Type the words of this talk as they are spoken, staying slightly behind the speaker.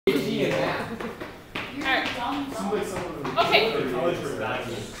Okay.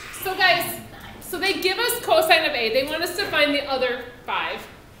 So guys, so they give us cosine of A. They want us to find the other 5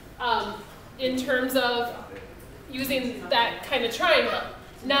 in terms of using that kind of triangle.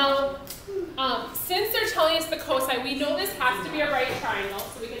 Now, since they're telling us the cosine, we know this has to be a right triangle,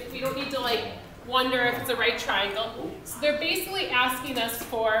 so we don't need to like wonder if it's a right triangle. So they're basically asking us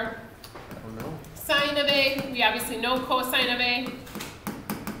for sine of A. We obviously know cosine of A,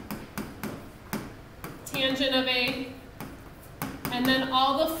 tangent of A, and then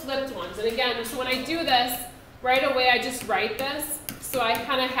all the flipped ones. And again, so when I do this, right away I just write this, so I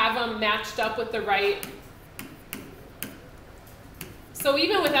kind of have them matched up with the right. So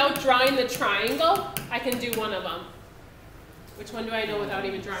even without drawing the triangle, I can do one of them. Which one do I know without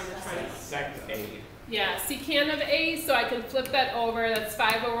even drawing the triangle? Sec A. Yeah, secant of A, so I can flip that over. That's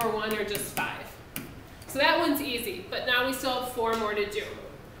 5 over 1 or just 5. So that one's easy, but now we still have 4 more to do.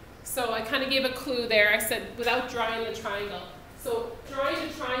 So I kind of gave a clue there. I said without drawing the triangle. So drawing a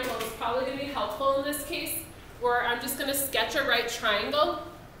triangle is probably going to be helpful in this case, where I'm just going to sketch a right triangle.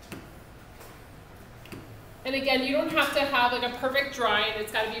 And again, you don't have to have like a perfect drawing.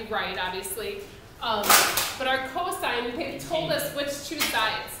 It's got to be right, obviously. But our cosine, they told us which 2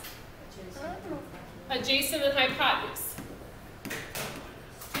 sides. Adjacent and hypotenuse.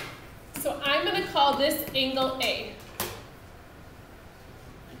 So I'm going to call this angle A.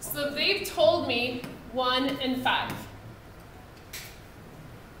 So they've told me 1 and 5.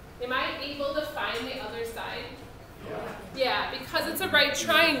 Am I able to find the other side? Yeah, because it's a right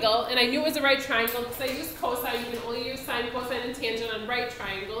triangle, and I knew it was a right triangle because I used cosine. You can only use sine, cosine, and tangent on right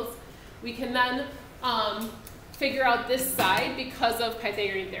triangles. We can then figure out this side because of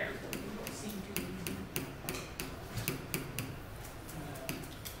Pythagorean theorem.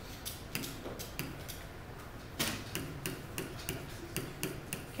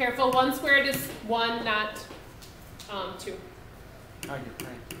 Careful, 1 squared is 1, not 2. Oh, you're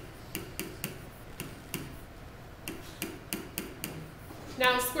right.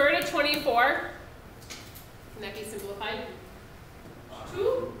 Now, square root of 24, can that be simplified?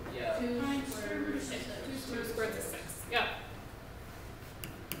 2? Yeah. 2 square root of 6. 2 square root of 6. Yep.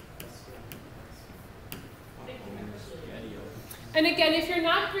 And again, if you're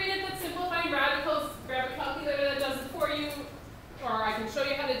not great at simplifying radicals, grab a calculator that does it for you, or I can show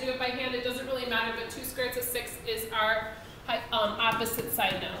you how to do it by hand. It doesn't really matter, but 2 square root of 6 is our opposite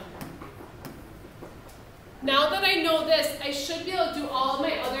side now. Now that I know this, I should be able to do all of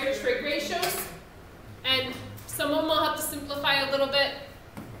my other trig ratios, and some of them I'll have to simplify a little bit.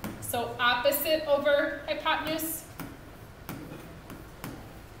 So opposite over hypotenuse. Can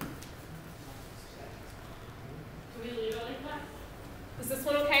we leave it like that? Is this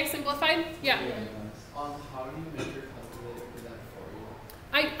one okay, simplified? Yeah. How do you make your calculator do that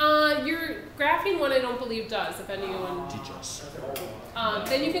for you? Your graphing one I don't believe does, if anyone. Teachers.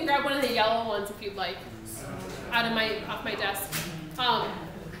 Then you can grab one of the yellow ones if you'd like, off my desk.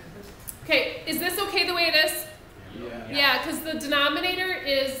 Okay, is this okay the way it is? Yeah, because the denominator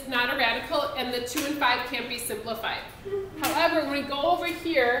is not a radical and the 2 and 5 can't be simplified. However, when we go over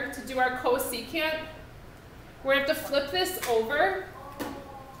here to do our cosecant, we're going to have to flip this over.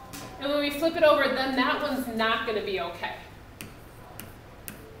 And when we flip it over, then that one's not going to be okay.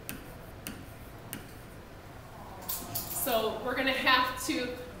 So we're going to have to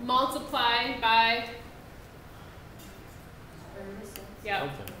multiply by, yeah.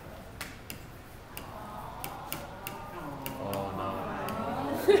 Oh no.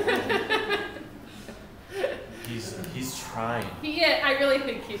 He's trying. I really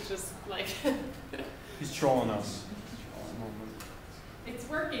think he's just like. He's trolling us. It's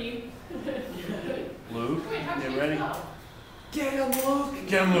working. Luke, Wait, how you do ready? go? Get him, Luke!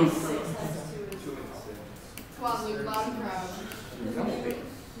 Get him, Luke. Come on, Luke, bottom crowd.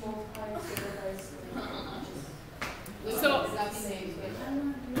 So, That's the same.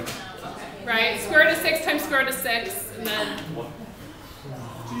 right, square root of 6 times square root of 6, and then.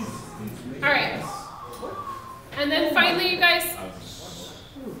 All right. And then finally, you guys,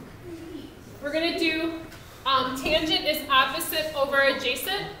 we're going to do tangent is opposite over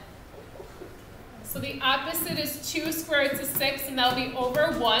adjacent. So the opposite is 2 square roots of 6, and that'll be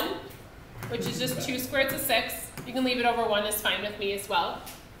over 1, which is just 2 square roots of 6. You can leave it over 1 is fine with me as well.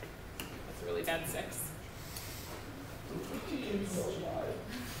 That's a really bad 6.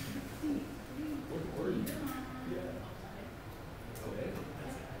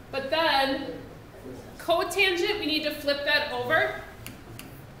 But then, cotangent, we need to flip that over.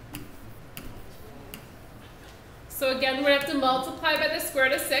 So again, we're going to have to multiply by the square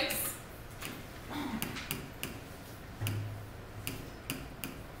root of 6.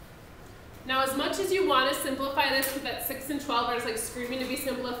 Now, as much as you want to simplify this, because that 6 and 12 are just like screaming to be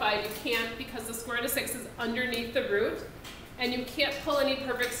simplified, you can't because the square root of 6 is underneath the root, and you can't pull any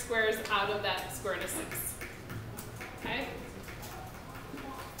perfect squares out of that square root of 6. Okay?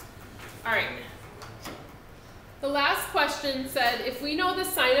 All right. The last question said, if we know the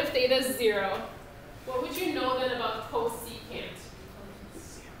sine of theta is 0, what would you know then about cosecant?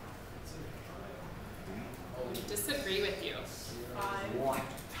 I disagree with you. 5.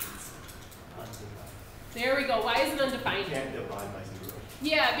 There we go. Why is it undefined? You can't divide by 0.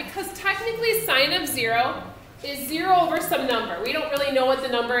 Yeah, because technically sine of 0 is 0 over some number. We don't really know what the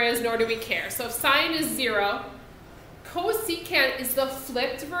number is, nor do we care. So if sine is 0, cosecant is the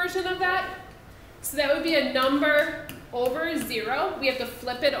flipped version of that. So that would be a number over 0. We have to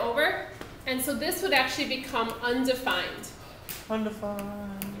flip it over. And so this would actually become undefined.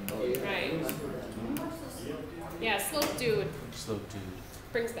 Undefined. Right? Yeah, slope dude. Slope dude.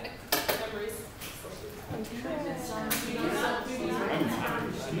 Brings back memories. You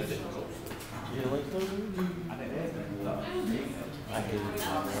like slope dude? I hate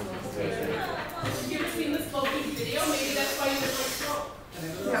it.